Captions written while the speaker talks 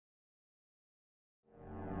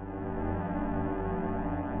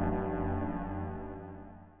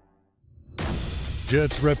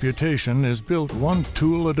Jet's reputation is built one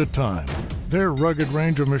tool at a time. Their rugged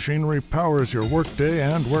range of machinery powers your workday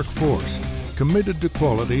and workforce. Committed to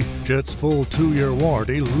quality, Jet's full 2-year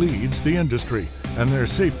warranty leads the industry, and their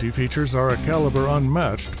safety features are a caliber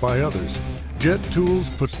unmatched by others. Jet Tools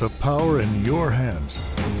puts the power in your hands.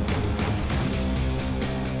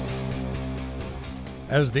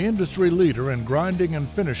 As the industry leader in grinding and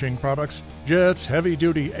finishing products, Jet's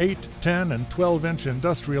heavy-duty 8, 10, and 12-inch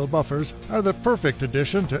industrial buffers are the perfect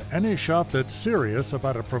addition to any shop that's serious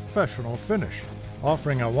about a professional finish.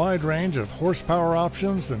 Offering a wide range of horsepower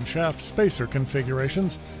options and shaft spacer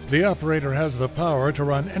configurations, the operator has the power to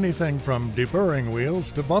run anything from deburring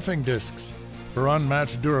wheels to buffing discs. For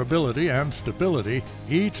unmatched durability and stability,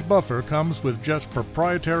 each buffer comes with Jet's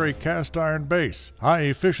proprietary cast iron base,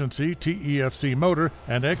 high-efficiency TEFC motor,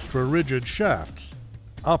 and extra-rigid shafts.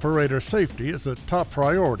 Operator safety is a top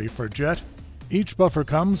priority for Jet. Each buffer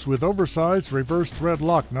comes with oversized reverse thread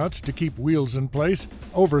lock nuts to keep wheels in place,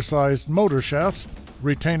 oversized motor shafts,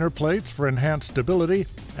 retainer plates for enhanced stability,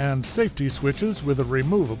 and safety switches with a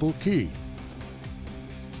removable key.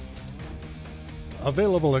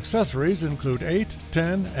 Available accessories include 8,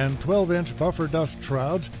 10, and 12-inch buffer dust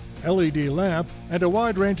shrouds, LED lamp, and a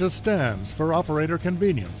wide range of stands for operator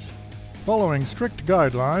convenience. Following strict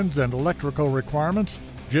guidelines and electrical requirements,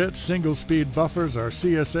 Jet's single-speed buffers are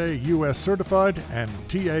CSA US certified and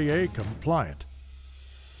TAA compliant.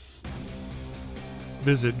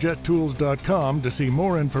 Visit jettools.com to see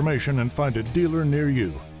more information and find a dealer near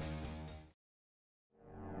you.